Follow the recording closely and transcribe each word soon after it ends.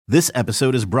This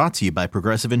episode is brought to you by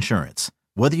Progressive Insurance.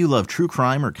 Whether you love true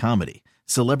crime or comedy,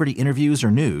 celebrity interviews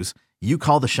or news, you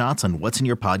call the shots on what's in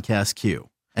your podcast queue.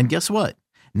 And guess what?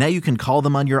 Now you can call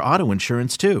them on your auto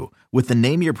insurance too with the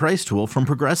Name Your Price tool from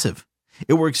Progressive.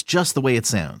 It works just the way it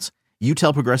sounds. You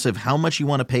tell Progressive how much you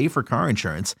want to pay for car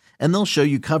insurance, and they'll show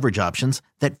you coverage options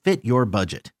that fit your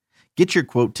budget. Get your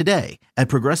quote today at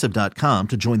Progressive.com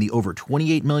to join the over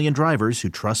 28 million drivers who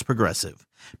trust Progressive.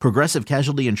 Progressive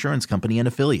Casualty Insurance Company and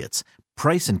Affiliates.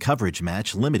 Price and coverage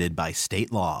match limited by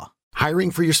state law. Hiring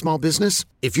for your small business?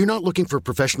 If you're not looking for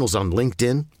professionals on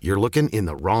LinkedIn, you're looking in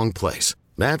the wrong place.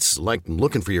 That's like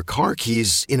looking for your car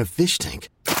keys in a fish tank.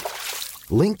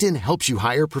 LinkedIn helps you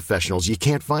hire professionals you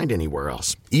can't find anywhere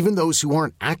else, even those who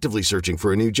aren't actively searching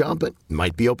for a new job but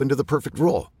might be open to the perfect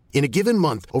role. In a given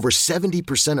month, over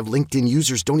 70% of LinkedIn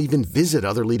users don't even visit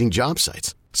other leading job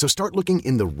sites. So start looking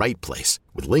in the right place.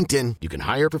 With LinkedIn, you can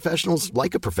hire professionals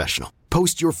like a professional.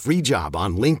 Post your free job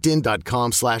on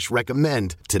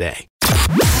linkedin.com/recommend today.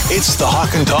 It's the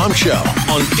Hawk and Tom Show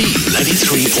on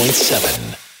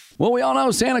B93.7. Well, we all know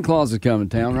Santa Claus is coming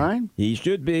to town, right? He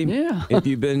should be. Yeah. If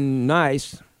you've been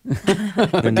nice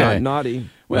and not naughty.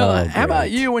 Well, how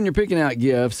about you when you're picking out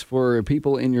gifts for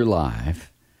people in your life?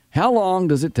 How long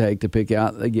does it take to pick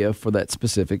out a gift for that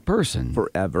specific person?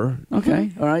 Forever. Okay.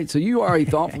 All right. So you are a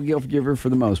thoughtful gift giver for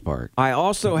the most part. I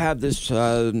also have this,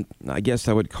 I guess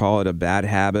I would call it a bad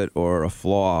habit or a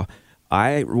flaw.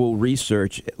 I will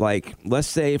research, like, let's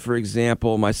say, for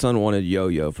example, my son wanted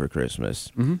yo-yo for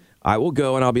Christmas. Mm-hmm. I will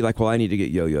go and I'll be like, well, I need to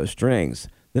get yo-yo strings.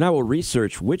 Then I will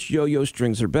research which yo-yo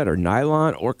strings are better,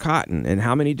 nylon or cotton, and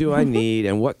how many do I need,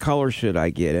 and what color should I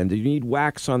get, and do you need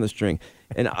wax on the string?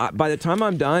 And by the time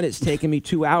I'm done, it's taken me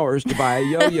 2 hours to buy a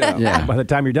yo-yo. Yeah. By the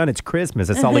time you're done, it's Christmas.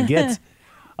 That's all it gets.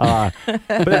 But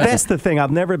that's the thing.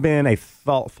 I've never been a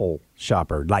thoughtful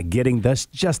shopper, like getting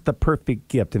just the perfect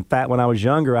gift. In fact, when I was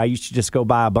younger, I used to just go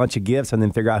buy a bunch of gifts and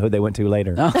then figure out who they went to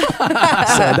later. So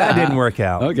that didn't work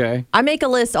out. Okay. I make a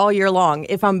list all year long.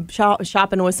 If I'm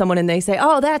shopping with someone and they say,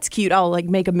 "Oh, that's cute," I'll like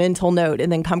make a mental note,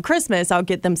 and then come Christmas, I'll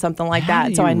get them something like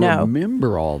that, so I know.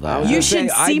 Remember all that. You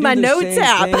should see my notes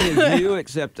app. I do the same thing as you,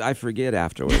 except I forget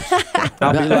afterwards.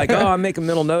 I'll be like, "Oh, I make a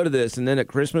mental note of this," and then at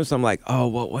Christmas, I'm like, "Oh,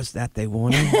 what was that they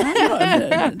wanted?"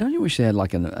 Don't you wish they had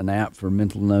like an app for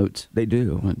mental notes? They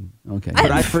do. Okay.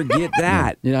 But I forget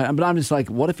that. But I'm just like,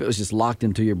 what if it was just locked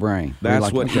into your brain? That's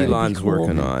like, what okay, Elon's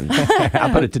working on. I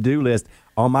put a to-do list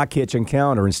on my kitchen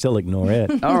counter and still ignore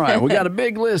it. All right, we got a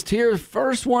big list here.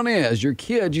 First one is your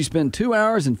kids. You spend 2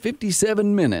 hours and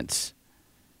 57 minutes.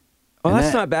 Oh,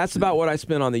 that's not bad. That's about what I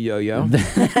spent on the yo-yo.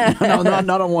 No,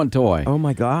 not on one toy. Oh,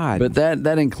 my God. But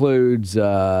that includes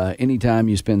any time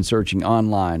you spend searching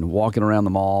online, walking around the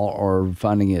mall, or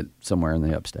finding it somewhere in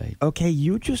the upstate. Okay,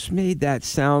 you just made that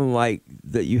sound like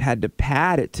that you had to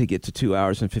pad it to get to 2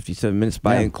 hours and 57 minutes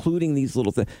by including these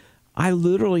little things. I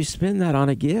literally spend that on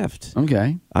a gift.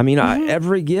 Okay. I mean,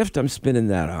 every gift I'm spending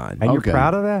that on. And you're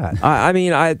proud of that? I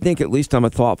mean, I think at least I'm a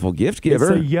thoughtful gift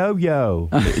giver. It's a yo-yo.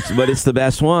 But it's the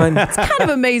best one. It's kind of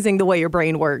amazing the way your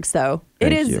brain works, though.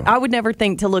 Thank It is. you. I would never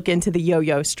think to look into the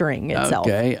yo-yo string itself.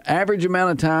 Okay. Average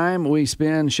amount of time we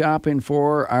spend shopping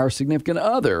for our significant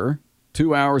other,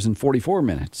 2 hours and 44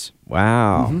 minutes.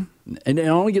 Wow. Mm-hmm. And it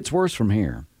only gets worse from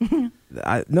here.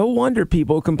 No wonder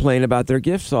people complain about their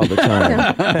gifts all the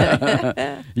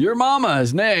time. Your mama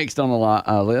is next on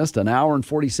the list. 1 hour and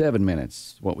 47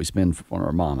 minutes, what we spend on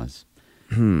our mamas.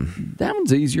 That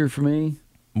one's easier for me.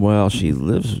 Well, she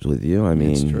lives with you. I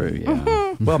mean, It's true,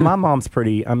 yeah. Well, my mom's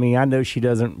pretty. I mean, I know she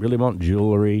doesn't really want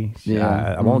jewelry.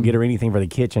 Yeah. I won't get her anything for the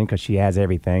kitchen because she has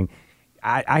everything.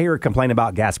 I hear her complain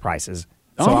about gas prices.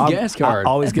 Gas card. I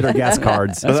always get her gas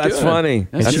cards. That's funty.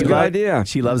 That's a good idea.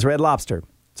 She loves Red Lobster.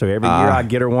 So every year I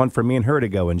get her one for me and her to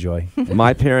go enjoy.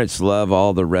 My parents love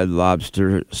all the Red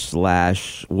Lobster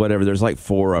 / whatever. There's like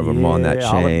 4 of them on that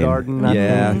chain. Olive Garden, I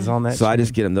think, is on that so I chain.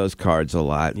 just get them those cards a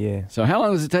lot. Yeah. So how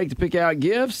long does it take to pick out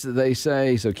gifts? They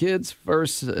say, so kids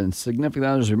first and significant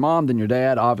others, your mom, then your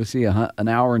dad, obviously 1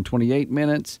 hour and 28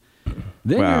 minutes.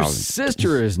 Then your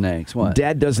sister is next. What?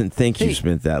 Dad doesn't think you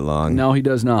spent that long. No, he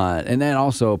does not. And that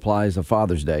also applies to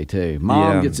Father's Day, too.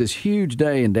 Mom Yeah. gets this huge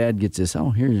day, and Dad gets this,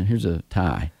 here's a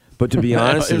tie. But to be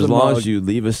honest, Here's as a long mug. as you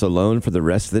leave us alone for the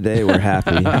rest of the day, we're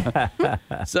happy.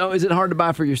 So is it hard to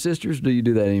buy for your sisters? Or do you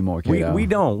do that anymore, Kato? We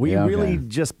don't. We Yeah, really okay.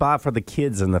 just buy for the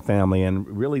kids in the family. And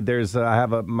really, there's I have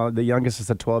the youngest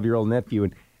is a 12-year-old nephew,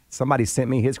 and somebody sent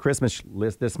me his Christmas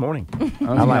list this morning.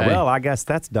 I'm like, well, I guess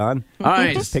that's done. All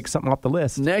right. Just pick something off the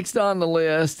list. Next on the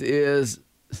list is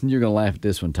You're going to laugh at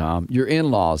this one, Tom. Your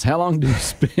in-laws. How long do you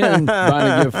spend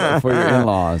buying a gift for your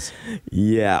in-laws?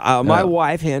 Yeah, my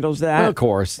wife handles that. Well, of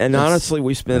course. And honestly,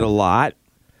 we spend a lot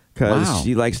because Wow.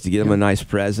 she likes to give them a nice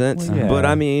present. Well, yeah. But,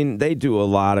 I mean, they do a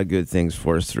lot of good things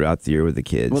for us throughout the year with the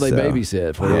kids. Well, they so.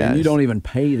 babysit for you. And you Yes. don't even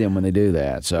pay them when they do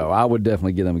that. So I would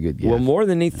definitely give them a good gift. Well, more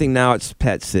than anything now, it's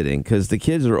pet sitting because the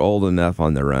kids are old enough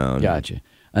on their own. Gotcha.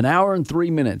 An hour and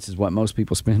 3 minutes is what most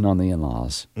people spend on the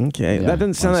in-laws. Okay, Yeah, that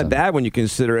doesn't sound on that bad when you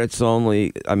consider it's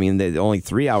only, only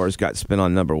 3 hours got spent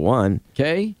on number one.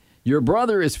 Okay? Your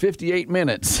brother is 58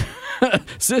 minutes.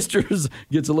 Sisters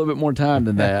gets a little bit more time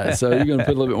than that. So you're going to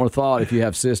put a little bit more thought if you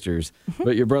have sisters.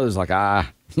 But your brother's like, I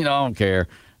don't care.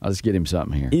 I'll just get him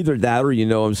something here. Either that or you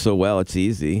know him so well, it's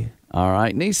easy. All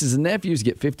right. Nieces and nephews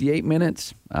get 58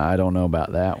 minutes. I don't know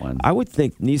about that one. I would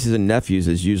think nieces and nephews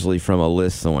is usually from a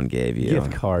list someone gave you.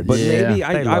 Gift cards. But Yeah. maybe They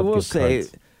I love will gift say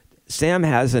cards. Sam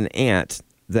has an aunt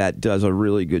that does a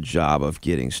really good job of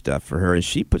getting stuff for her, and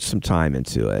she puts some time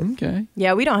into it. Okay.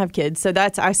 Yeah, we don't have kids, so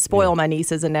I spoil my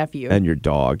nieces and nephew. And your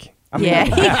dog. yeah,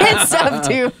 he gets stuff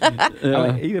too.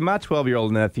 I mean, even my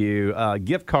 12-year-old nephew,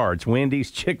 gift cards, Wendy's,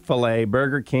 Chick-fil-A,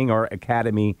 Burger King, or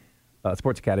Academy,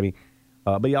 Sports Academy.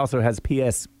 But he also has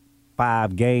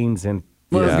PS5 games, and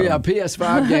Well, Yeah.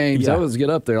 PS5 games, Yeah. those get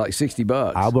up there like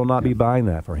 $60. I will not be buying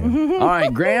that for him. All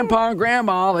right, Grandpa and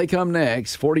Grandma, they come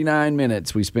next. 49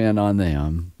 minutes we spend on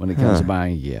them when it comes to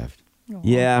buying a gift.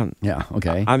 Yeah. Yeah,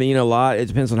 okay. I mean, a lot. It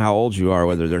depends on how old you are,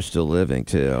 whether they're still living,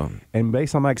 too. And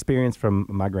based on my experience from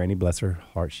my granny, bless her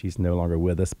heart, she's no longer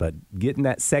with us, but getting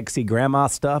that sexy grandma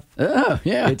stuff,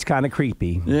 Yeah. it's kind of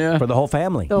creepy Yeah. for the whole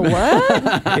family. The what?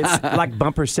 It's like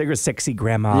bumper stickers, sexy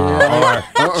grandma. Yeah.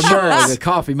 Or mug, a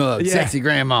coffee mug, Yeah. sexy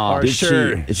grandma. Or Did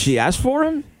sure. did she ask for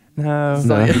him? No.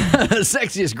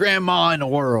 Sexiest grandma in the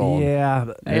world.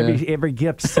 Yeah, every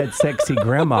gift said sexy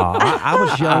grandma. I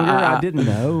was younger. I didn't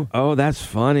know. Oh, that's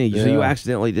funny. So you Yeah.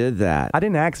 accidentally did that. I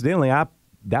didn't accidentally.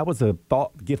 That was a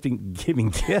giving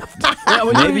gift.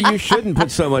 Maybe you shouldn't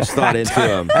put so much thought into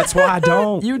them. That's why I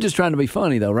don't. You were just trying to be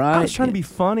funny, though, right? I was trying to be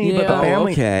funny, but Yeah. the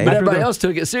family. okay. But after everybody the- else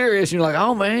took it serious, and you're like,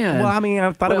 oh, man. Well, I mean,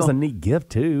 I thought it was Well, a neat gift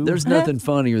too. There's nothing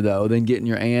funnier, though, than getting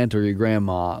your aunt or your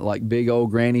grandma, like big old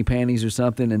granny panties or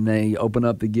something, and they open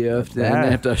up the gift and Yeah.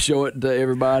 they have to show it to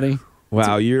everybody.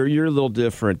 Wow, you're a little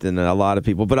different than a lot of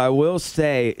people. But I will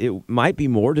say it might be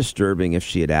more disturbing if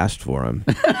she had asked for him.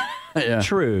 Yeah.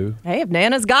 True. Hey, if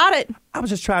Nana's got it. I was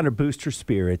just trying to boost her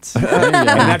spirits. And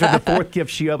after the fourth gift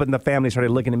she opened, the family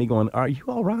started looking at me going, "Are you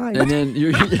all right?" And then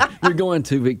you're going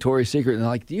to Victoria's Secret, and they're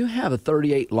like, do you have a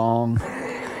 38 long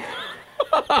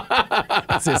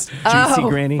It's this juicy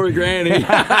granny. for Granny? You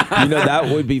know, that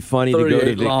would be funny to go to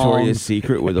 38 long. Victoria's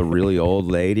Secret with a really old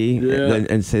lady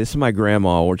and say, "This is my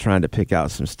grandma. We're trying to pick out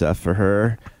some stuff for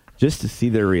her." Just to see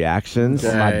their reactions.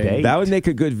 Okay. My date. That would make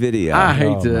a good video. I hate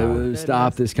Oh, to no.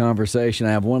 stop this conversation.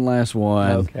 I have one last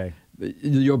one. Okay.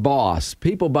 Your boss.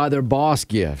 People buy their boss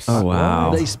gifts. Oh, wow.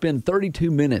 They spend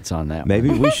 32 minutes on that. Maybe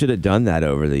we should have done that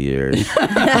over the years.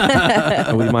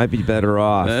 We might be better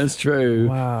off. That's true.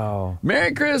 Wow.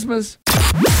 Merry Christmas.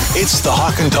 It's the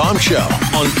Hawk and Tom Show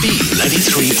on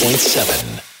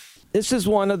B93.7. This is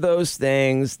one of those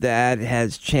things that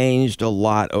has changed a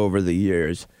lot over the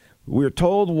years. We're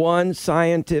told one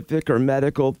scientific or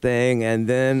medical thing, and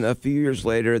then a few years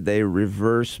later, they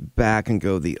reverse back and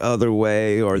go the other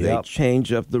way, or they Yep.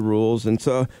 change up the rules. And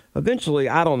so eventually,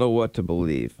 I don't know what to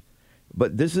believe.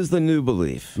 But this is the new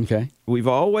belief. Okay. We've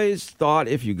always thought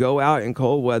if you go out in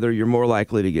cold weather, you're more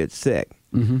likely to get sick.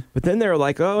 But then they're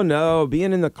like, oh, no,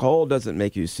 being in the cold doesn't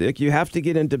make you sick. You have to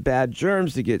get into bad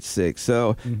germs to get sick.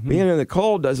 So being in the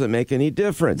cold doesn't make any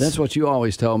difference. That's what you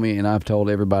always told me, and I've told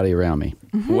everybody around me.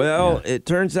 Well, it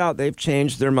turns out they've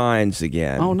changed their minds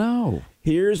again. Oh, no.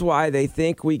 Here's why they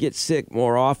think we get sick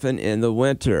more often in the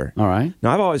winter. All right.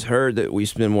 Now, I've always heard that we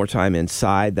spend more time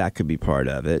inside. That could be part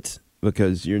of it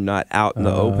because you're not out in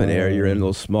the open air. You're in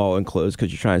those small enclosed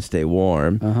because you're trying to stay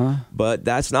warm. But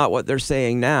that's not what they're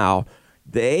saying now.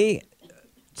 They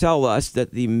tell us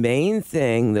that the main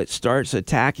thing that starts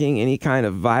attacking any kind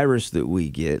of virus that we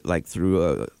get, like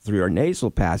through our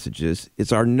nasal passages,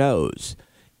 is our nose.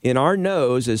 In our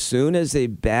nose, as soon as a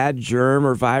bad germ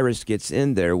or virus gets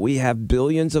in there, we have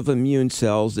billions of immune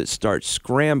cells that start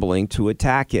scrambling to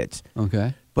attack it.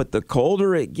 Okay. But the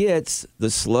colder it gets, the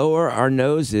slower our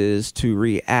nose is to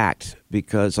react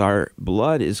because our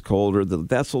blood is colder, the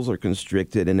vessels are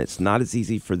constricted, and it's not as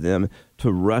easy for them to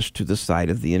rush to the site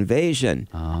of the invasion.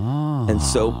 And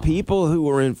so people who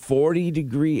were in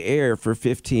 40-degree air for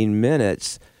 15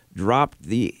 minutes dropped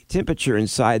the temperature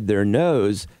inside their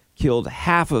nose, killed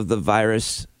half of the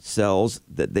virus cells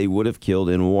that they would have killed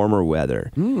in warmer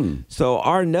weather. So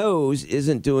our nose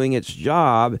isn't doing its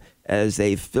job as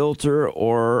a filter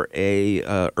or a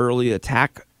early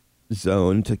attack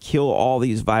zone to kill all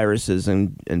these viruses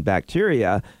and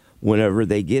bacteria whenever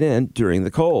they get in during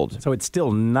the cold. So it's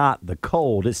still not the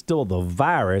cold. It's still the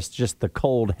virus. Just the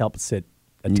cold helps it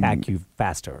attack you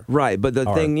faster. Right, but the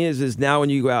thing is now when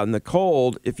you go out in the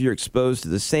cold, if you're exposed to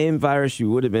the same virus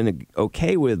you would have been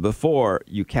okay with before,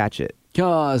 you catch it.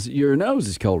 Because your nose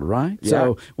is colder, right? Yeah.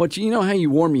 So, you know how you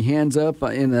warm your hands up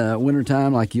in the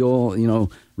wintertime? Like you'll,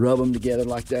 rub them together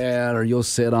like that, or you'll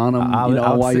sit on them,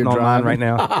 I'll while you're on driving.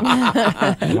 mine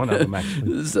right now. One of them,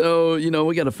 actually. So,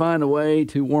 we got to find a way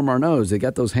to warm our nose. They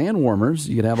got those hand warmers.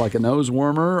 You could have like a nose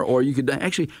warmer, or you could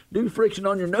actually do friction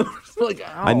on your nose. Like,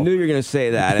 ow. I knew you were going to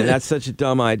say that, and that's such a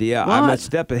dumb idea. I'm a What?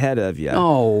 step ahead of you.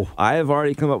 Oh. I have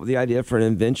already come up with the idea for an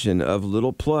invention of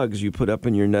little plugs you put up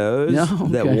in your nose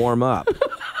that okay. warm up.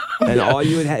 And all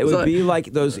you would have, it would be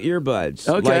like those earbuds.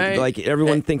 Okay. Like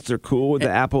everyone thinks they're cool with the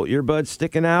Apple earbuds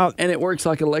sticking out. And it works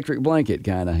like an electric blanket,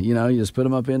 kind of. You just put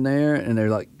them up in there, and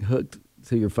they're like hooked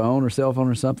to your phone or cell phone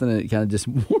or something, and it kind of just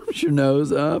warms your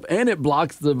nose up, and it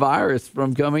blocks the virus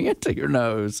from coming into your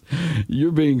nose.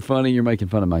 You're being funny. You're making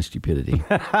fun of my stupidity.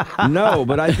 No,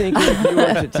 but I think if you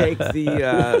were to take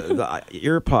the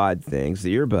earpod things,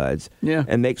 the earbuds,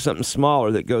 and make something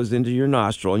smaller that goes into your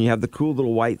nostril, and you have the cool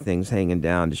little white things hanging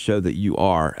down to show that you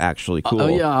are actually cool. Oh,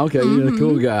 yeah, okay, you're a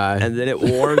cool guy. And then it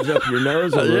warms up your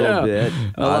nose a little bit.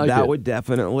 I like that it. would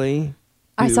definitely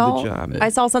do I the saw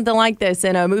job. something like this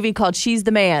in a movie called She's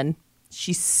the Man.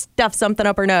 She stuffed something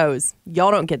up her nose.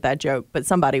 Y'all don't get that joke, but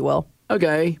somebody will.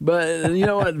 Okay, but you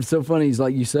know what's so funny is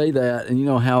like you say that, and you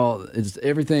know how it's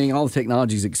everything, all the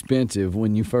technology is expensive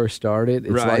when you first start it.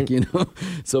 It's Right. like,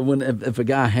 so when if a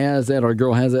guy has that or a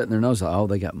girl has that in their nose, like, oh,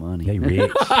 they got money. They rich.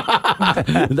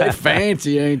 They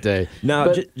fancy, ain't they? Now,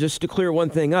 But- just to clear one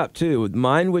thing up, too,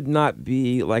 mine would not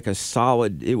be like a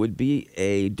solid, it would be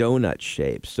a donut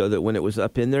shape so that when it was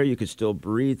up in there, you could still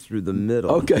breathe through the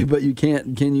middle. Okay, but you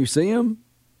can't. Can you see them?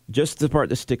 Just the part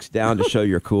that sticks down to show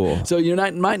you're cool. So you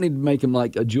might need to make them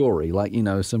like a jewelry, like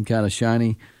some kind of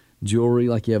shiny jewelry,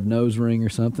 like you have nose ring or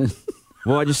something.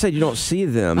 Well, I just said you don't see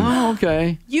them. Oh,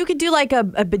 okay. You could do like a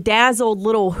bedazzled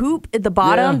little hoop at the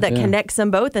bottom that yeah. connects them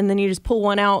both, and then you just pull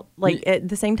one out at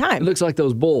the same It time. looks like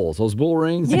those bull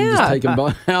rings. You just Yeah. take them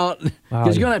out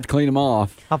because you're gonna have to clean them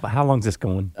off. How long's this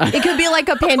going? It could be like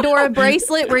a Pandora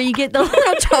bracelet where you get the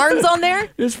little charms on there.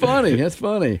 It's funny. That's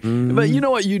funny. But you know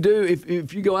what you do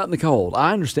if you go out in the cold?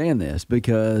 I understand this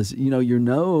because, your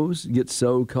nose gets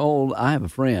so cold. I have a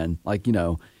friend,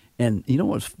 and you know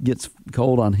what gets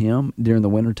cold on him during the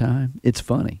wintertime? It's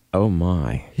funny. Oh,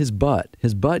 my. His butt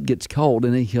gets cold,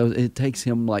 and it takes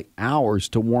him like hours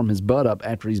to warm his butt up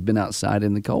after he's been outside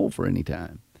in the cold for any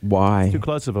time. Why? Too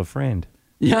close of a friend.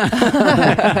 Yeah.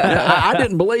 I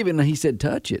didn't believe it, and he said,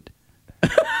 touch it.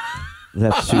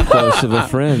 That's too close of a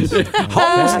friend.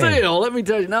 Hold still. Let me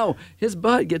tell you. No, his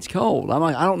butt gets cold. I'm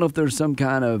like, I don't know if there's some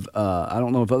kind of, I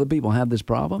don't know if other people have this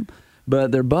problem,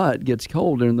 but their butt gets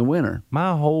cold during the winter.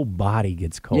 My whole body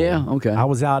gets cold. Yeah, okay. I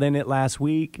was out in it last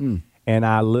week, and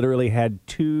I literally had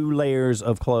 2 layers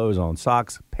of clothes on,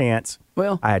 socks, pants.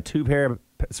 Well, I had 2 pair of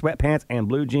sweatpants and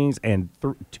blue jeans and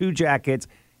 2 jackets,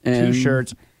 2 And-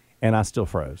 shirts, and I still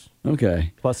froze.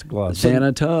 Okay. Plus gloves.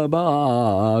 Santa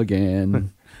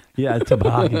toboggan. Yeah,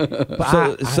 toboggan. But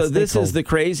I So stay this cold. is the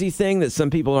crazy thing that some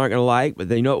people aren't going to like, but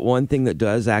they know one thing that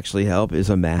does actually help is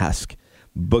a mask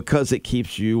because it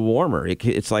keeps you warmer.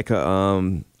 It's like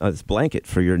a blanket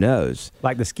for your nose.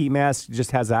 Like the ski mask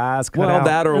just has eyes cut Well, out.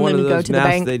 that or And one then of you go those to the masks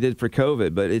bank. they did for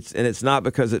COVID, but it's not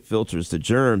because it filters the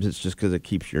germs. It's just because it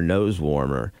keeps your nose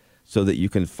warmer so that you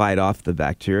can fight off the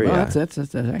bacteria. Well, that's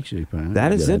actually fine.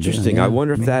 That is Good idea, interesting. yeah. I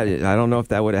wonder if I don't know if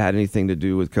that would have had anything to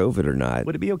do with COVID or not.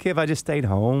 Would it be okay if I just stayed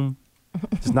home?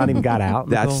 Just not even got out?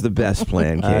 That's the best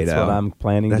plan, Kato. That's what I'm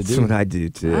planning to That's do. what I do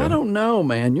too. I don't know,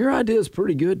 man. Your idea is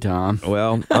pretty good, Tom.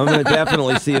 Well, I'm going to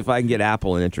definitely see if I can get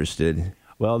Apple interested.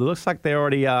 Well, it looks like they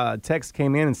already text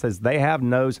came in and says they have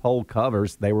nose hole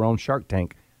covers. They were on Shark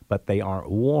Tank, but they aren't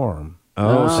warm.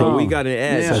 Oh, so Oh. we got an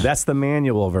edge. So that's the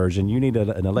manual version. You need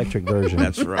an electric version.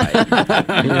 That's right.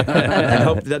 I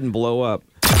hope it doesn't blow up.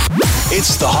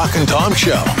 It's the Hawk and Tom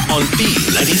Show on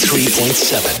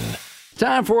B93.7.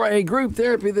 Time for a group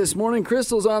therapy this morning.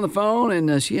 Crystal's on the phone,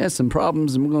 and she has some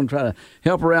problems, and we're going to try to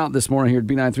help her out this morning here at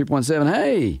B93.7.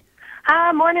 Hey.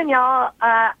 Hi, morning, y'all.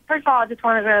 First of all, I just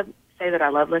wanted to say that I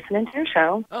love listening to your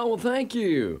show. Oh, well, thank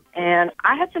you. And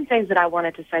I had some things that I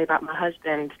wanted to say about my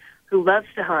husband who loves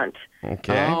to hunt.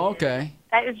 Okay. Oh, okay.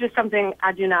 That is just something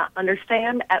I do not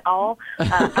understand at all.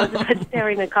 I was a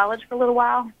vegetarian in college for a little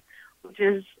while, which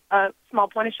is a small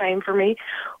point of shame for me.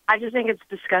 I just think it's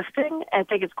disgusting. I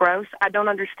think it's gross. I don't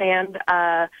understand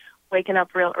waking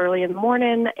up real early in the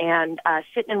morning and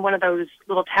sitting in one of those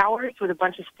little towers with a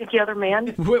bunch of sticky other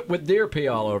men. With deer pee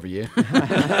all over you.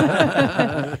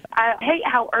 I hate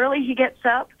how early he gets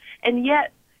up, and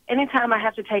yet anytime I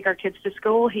have to take our kids to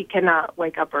school, he cannot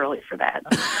wake up early for that.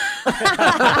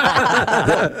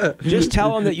 Just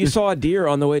tell him that you saw a deer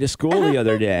on the way to school the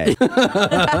other day.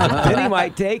 Then he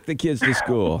might take the kids to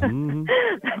school.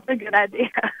 That's a good idea.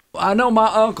 I know my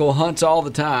uncle hunts all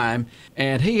the time,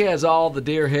 and he has all the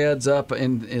deer heads up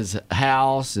in his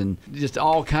house and just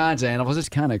all kinds of animals. It's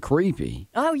kind of creepy.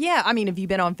 Oh, yeah. I mean, have you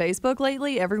been on Facebook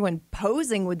lately? Everyone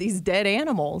posing with these dead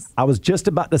animals. I was just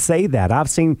about to say that. I've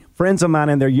seen friends of mine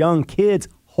and their young kids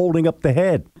holding up the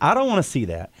head. I don't want to see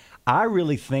that. I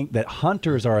really think that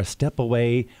hunters are a step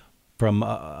away from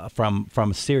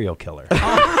serial killer.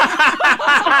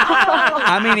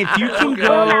 I mean, if you can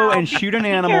go and shoot an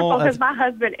animal. Because my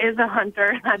husband is a hunter,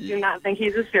 and I do not think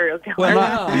he's a serial killer.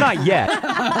 Well, not yet.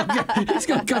 He's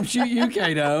going to come shoot you,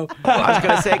 Cato. Well, I was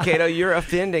going to say, Cato, you're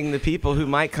offending the people who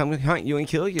might come hunt you and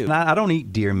kill you. I don't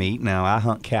eat deer meat now. I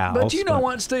hunt cows. But you know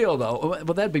what, still, though,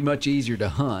 well, that'd be much easier to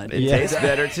hunt. It tastes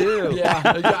better, too. Yeah,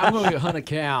 I'm going to hunt a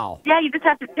cow. Yeah, you just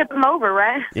have to tip him over,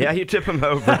 right? Yeah, you tip him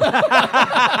over.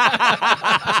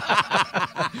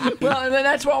 Well, and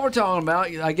that's what we're talking about.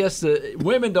 I guess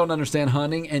women don't understand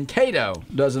hunting, and Cato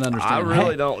doesn't understand I hunting.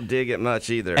 really don't dig it much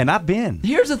either. And I've been.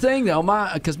 Here's the thing, though,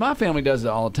 because my family does it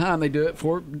all the time. They do it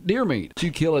for deer meat.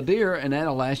 You kill a deer, and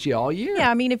that'll last you all year. Yeah,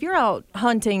 I mean, if you're out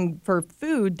hunting for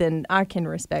food, then I can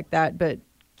respect that. But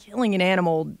killing an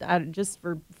animal just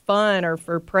for fun or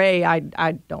for prey, I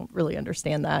don't really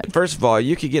understand that. First of all,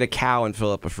 you could get a cow and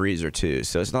fill up a freezer, too.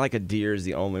 So it's not like a deer is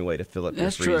the only way to fill up your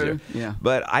freezer. That's true, yeah.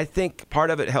 But I think part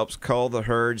of it helps cull the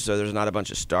herd so there's not a bunch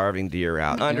of starving deer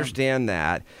out. I understand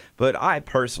that. But I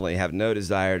personally have no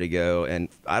desire to go, and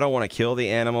I don't want to kill the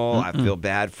animal. I feel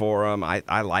bad for them.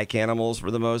 I like animals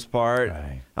for the most part.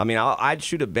 Right. I mean, I'd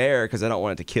shoot a bear because I don't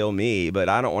want it to kill me, but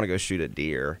I don't want to go shoot a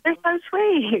deer. They're so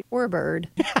sweet. Or a bird.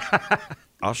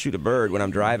 I'll shoot a bird when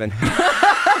I'm driving. So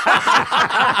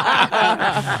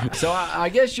I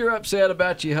guess you're upset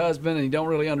about your husband, and you don't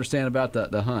really understand about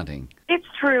the hunting. It's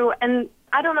true, and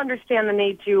I don't understand the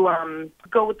need to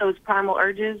go with those primal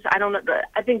urges. I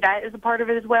think that is a part of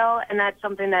it as well, and that's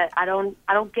something that I don't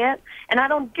get. And I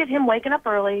don't get him waking up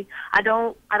early. I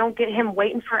don't get him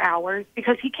waiting for hours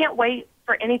because he can't wait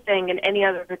for anything in any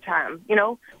other time. You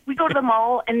know, we go to the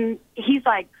mall and he's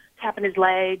like tapping his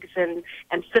legs and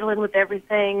fiddling with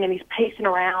everything, and he's pacing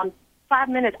around. 5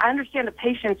 minutes. I understand the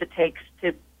patience it takes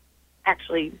to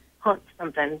actually hunt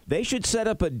something. They should set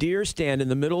up a deer stand in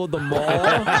the middle of the mall,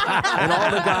 and all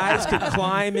the guys could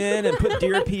climb in and put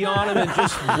deer pee on them and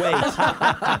just wait.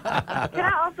 Can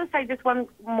I also say just one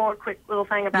more quick little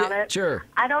thing about it? Sure.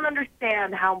 I don't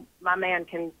understand how my man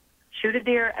can shoot a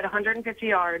deer at 150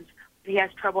 yards, but he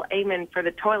has trouble aiming for the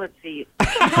toilet seat.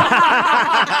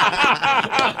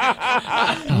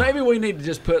 Maybe we need to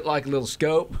just put like a little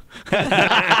scope.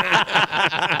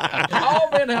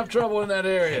 All men have trouble in that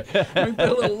area. We can put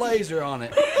a little laser on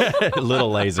it.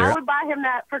 Little laser. I would buy him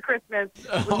that for Christmas,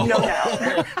 with no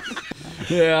doubt.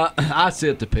 Yeah, I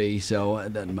sit to pee, so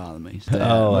it doesn't bother me.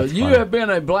 That's you funny. have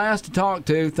been a blast to talk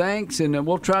to. Thanks, and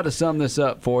we'll try to sum this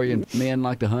up for you. Men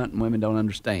like to hunt, and women don't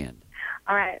understand.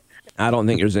 All right. I don't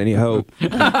think there's any hope. I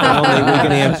don't think we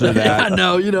can answer that. I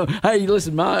know, hey,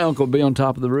 listen, my uncle will be on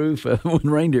top of the roof when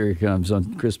reindeer comes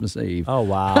on Christmas Eve. Oh,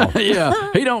 wow.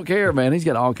 Yeah, he don't care, man. He's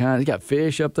got all kinds. He's got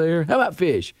fish up there. How about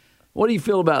fish? What do you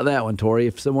feel about that one, Tori,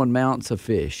 if someone mounts a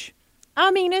fish?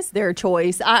 I mean, it's their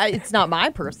choice. It's not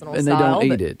my personal And they style.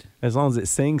 don't eat it. As long as it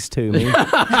sings to me,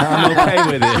 I'm okay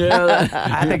with it.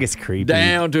 I think it's creepy.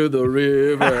 Down to the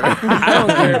river. I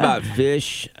don't care about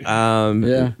fish.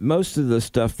 Yeah. Most of the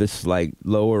stuff that's like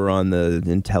lower on the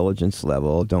intelligence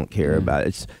level, don't care about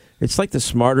it. It's like the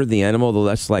smarter the animal, the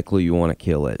less likely you want to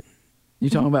kill it. You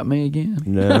talking about me again?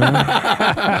 No. All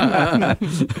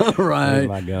right. Oh,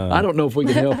 my God. I don't know if we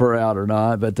can help her out or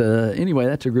not, but anyway,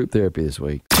 that's her group therapy this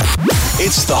week.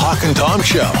 It's the Hawk and Tom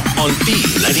Show on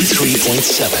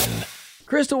B93.7.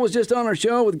 Crystal was just on our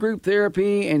show with group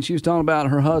therapy, and she was talking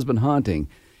about her husband hunting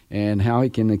and how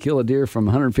he can kill a deer from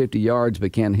 150 yards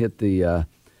but can't hit the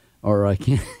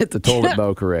can't hit the toilet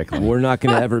bowl correctly. We're not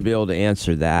going to ever be able to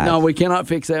answer that. No, we cannot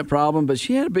fix that problem, but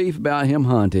she had a beef about him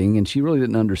hunting, and she really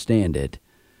didn't understand it.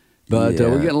 But Yeah.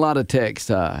 we're getting a lot of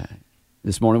texts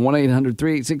this morning,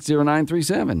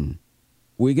 1-800-386-0937.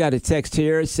 We got a text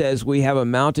here. It says, we have a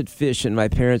mounted fish in my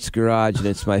parents' garage, and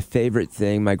it's my favorite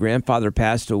thing. My grandfather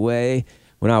passed away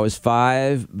when I was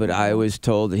 5, but I was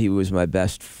told that he was my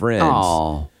best friend.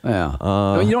 Oh, yeah.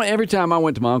 I mean, every time I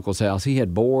went to my uncle's house, he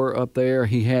had boar up there.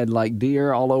 He had, like,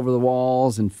 deer all over the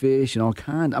walls and fish and all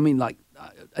kinds. I mean, like,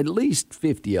 at least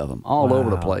 50 of them all over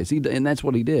the place. And that's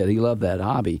what he did. He loved that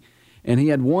hobby. And he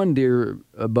had one deer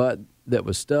butt that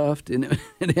was stuffed, and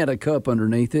it had a cup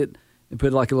underneath it. And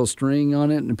put like a little string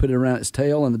on it and put it around its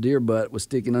tail, and the deer butt was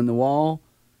sticking on the wall.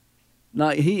 No,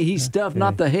 he stuffed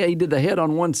not the head. He did the head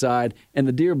on one side and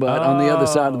the deer butt on the other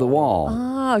side of the wall.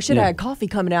 Oh, should have had coffee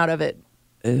coming out of it.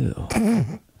 Ew.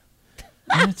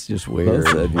 That's just weird.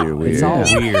 Both of you are weird. It's all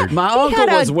weird. My He uncle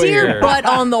had was a weird. deer butt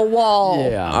on the wall.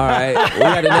 Yeah. All right. We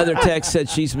got another text said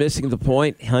she's missing the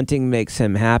point. Hunting makes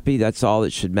him happy. That's all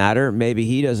that should matter. Maybe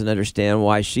he doesn't understand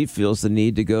why she feels the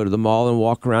need to go to the mall and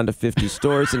walk around to 50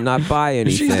 stores and not buy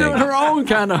anything. She's doing her own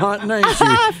kind of hunting, ain't she?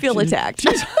 I feel attacked.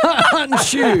 She's hunting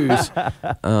shoes.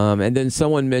 And then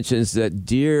someone mentions that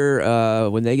deer,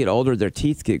 when they get older, their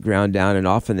teeth get ground down, and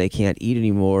often they can't eat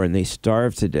anymore, and they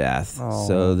starve to death.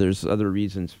 So there's other reasons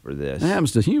for this. It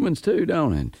happens to humans too,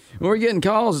 don't it? We're getting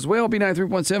calls as well.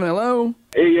 B93.7, hello.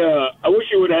 Hey, I wish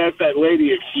you would ask that lady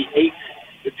if she ate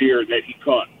the deer that he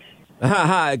caught.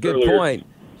 Good Earlier. point.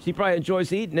 She probably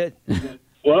enjoys eating it.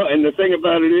 Well, and the thing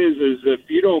about it is if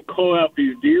you don't call out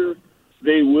these deer,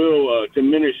 they will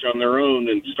diminish on their own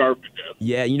and starve to death.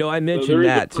 Yeah, I there mentioned is a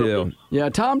that too. purpose. Yeah,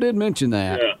 Tom did mention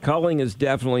that. Yeah. Culling is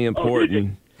definitely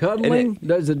important. Cuddling?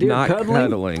 Does the deer Not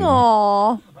cuddling?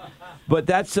 Aw. But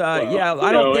that's, I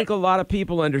don't think a lot of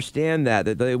people understand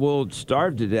that they will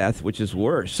starve to death, which is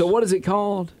worse. So what is it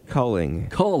called? Culling.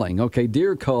 Culling. Okay,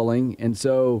 deer culling. And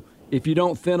so if you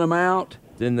don't thin them out,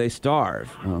 Then they starve,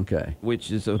 okay.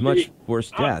 which is a much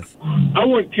worse death. I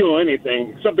wouldn't kill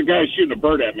anything except the guy shooting a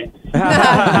bird at me.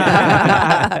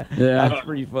 Yeah. That's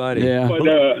pretty funny. Yeah.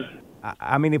 But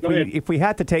I mean, Go ahead. if we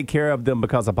had to take care of them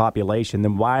because of population,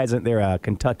 then why isn't there a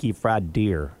Kentucky Fried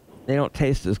Deer? They don't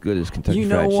taste as good as Kentucky You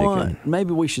know Fried what? Chicken.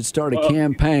 Maybe we should start a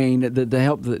campaign to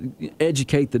help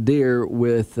educate the deer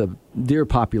with the deer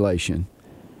population,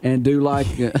 and do like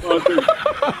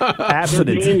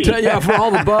Abstinence. yeah, for all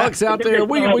the bucks out there,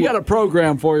 we got a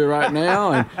program for you right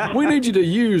now, and we need you to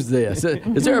use this.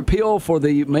 Is there a pill for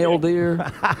the male deer?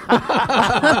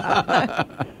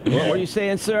 What were you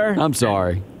saying, sir? I'm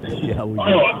sorry. Yeah, we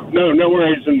Oh, no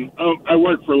worries. And I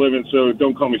work for a living, so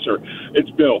don't call me sir. It's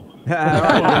Bill.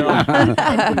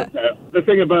 The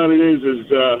thing about it is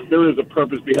there is a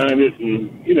purpose behind it,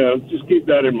 and just keep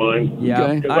that in mind. Yeah.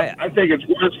 Okay. 'Cause I think it's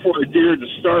worse for a deer to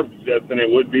starve to death than it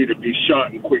would be to be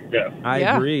shot in quick death. I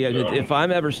Yeah. agree. And if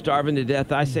I'm ever starving to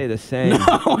death, I say the same.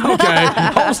 Okay,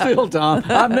 hold still, Tom.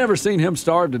 I've never seen him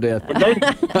starve to death,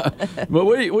 but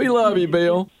we love you,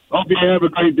 Bill. Hope you have a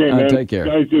great day, man. take care.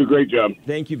 You guys do a great job.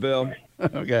 Thank you, Bill.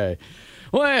 Okay.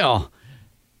 Well,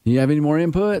 you have any more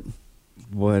input?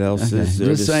 What else is there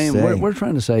Just to saying, say? we're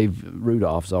trying to save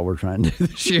Rudolph. Is all we're trying to do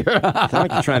this year. Sound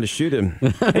like you're trying to shoot him.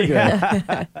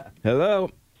 Hello?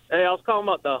 Hey, I was calling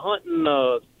about the hunting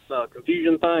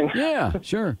confusion thing. Yeah,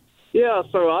 sure. Yeah,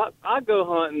 so I go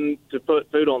hunting to put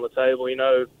food on the table,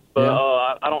 but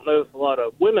Yeah. I don't know if a lot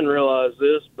of women realize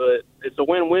this, but it's a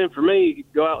win-win for me. You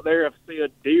go out there, if I see a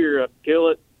deer, I kill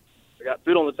it. I got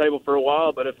food on the table for a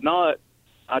while, but if not,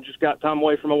 I just got time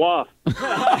away from my wife.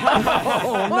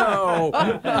 Oh, no.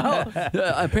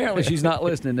 Apparently, she's not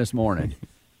listening this morning.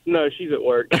 No, she's at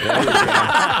work. All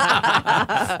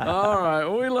right.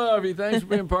 Well, we love you. Thanks for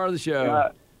being part of the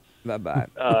show. Bye-bye.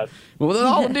 Well, with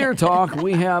all the deer talk,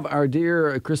 we have our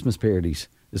deer Christmas parodies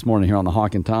this morning here on the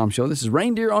Hawk and Tom Show. This is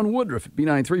Reindeer on Woodruff at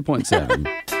B93.7.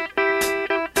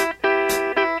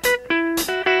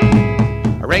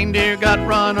 A reindeer got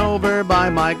run over by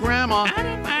my grandma. Out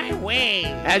of my way.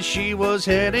 As she was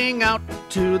heading out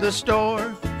to the store.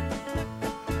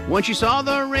 When she saw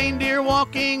the reindeer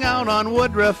walking out on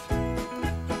Woodruff,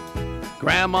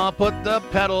 Grandma put the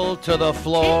pedal to the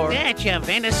floor. Ain't that your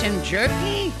venison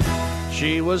jerky?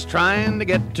 She was trying to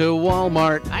get to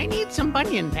Walmart I need some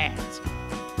bunion pads.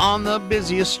 on the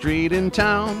busiest street in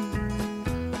town.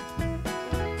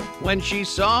 When she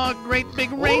saw a great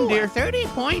big reindeer,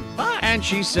 30-point buck. and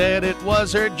she said it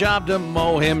was her job to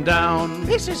mow him down.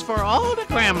 This is for all the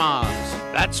grandmas.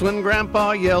 That's when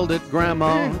Grandpa yelled at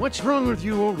Grandma. What's wrong with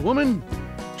you, old woman?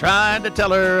 Tried to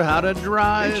tell her how to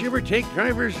drive. Did you ever take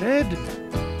driver's head?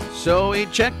 So he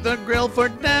checked the grill for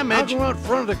I'll damage. go out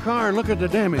front of the car and look at the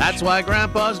damage. That's why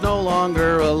Grandpa's no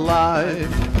longer alive.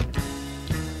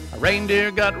 A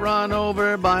reindeer got run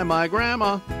over by my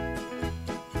grandma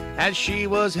as she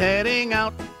was heading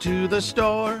out to the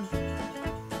store.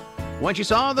 When she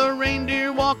saw the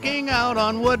reindeer walking out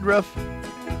on Woodruff,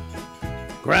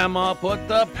 Grandma put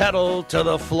the pedal to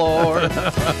the floor.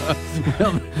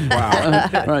 Wow.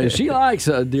 Right. She likes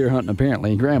deer hunting,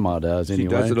 apparently. Grandma does, anyway. She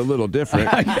does it a little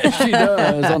different. I guess she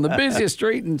does. On the busiest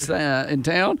street in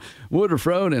town, Woodruff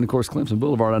Road, and, of course, Clemson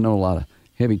Boulevard. I know a lot of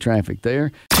heavy traffic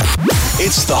there.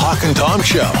 It's the Hawk and Tom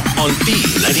Show on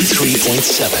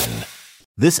B93.7.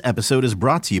 This episode is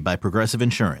brought to you by Progressive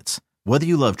Insurance. Whether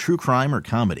you love true crime or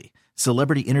comedy,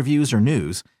 celebrity interviews or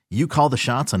news, you call the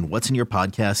shots on what's in your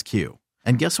podcast queue.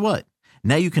 And guess what?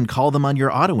 Now you can call them on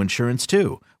your auto insurance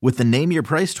too with the Name Your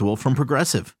Price tool from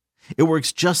Progressive. It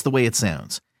works just the way it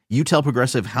sounds. You tell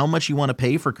Progressive how much you want to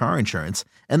pay for car insurance,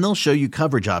 and they'll show you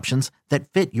coverage options that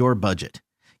fit your budget.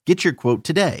 Get your quote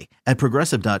today at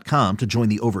Progressive.com to join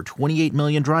the over 28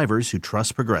 million drivers who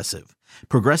trust Progressive.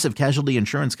 Progressive Casualty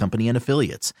Insurance Company and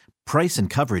Affiliates. Price and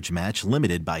coverage match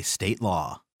limited by state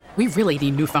law. We really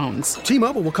need new phones.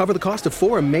 T-Mobile will cover the cost of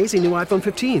 4 amazing new iPhone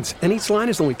 15s, and each line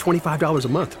is only $25 a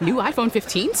month. New iPhone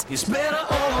 15s? It's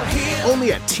better over here.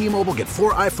 Only at T-Mobile, get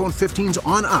 4 iPhone 15s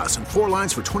on us and 4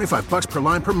 lines for $25 per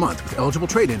line per month with eligible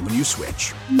trade-in when you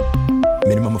switch.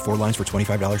 Minimum of 4 lines for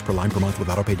 $25 per line per month with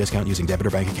autopay discount using debit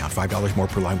or bank account. $5 more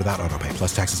per line without autopay,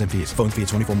 plus taxes and fees. Phone fee at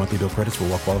 24 monthly bill credits for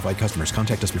well-qualified customers.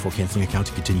 Contact us before canceling account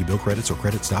to continue bill credits or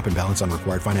credit stop and balance on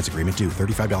required finance agreement due.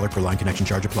 $35 per line connection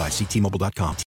charge applies. See T-Mobile.com.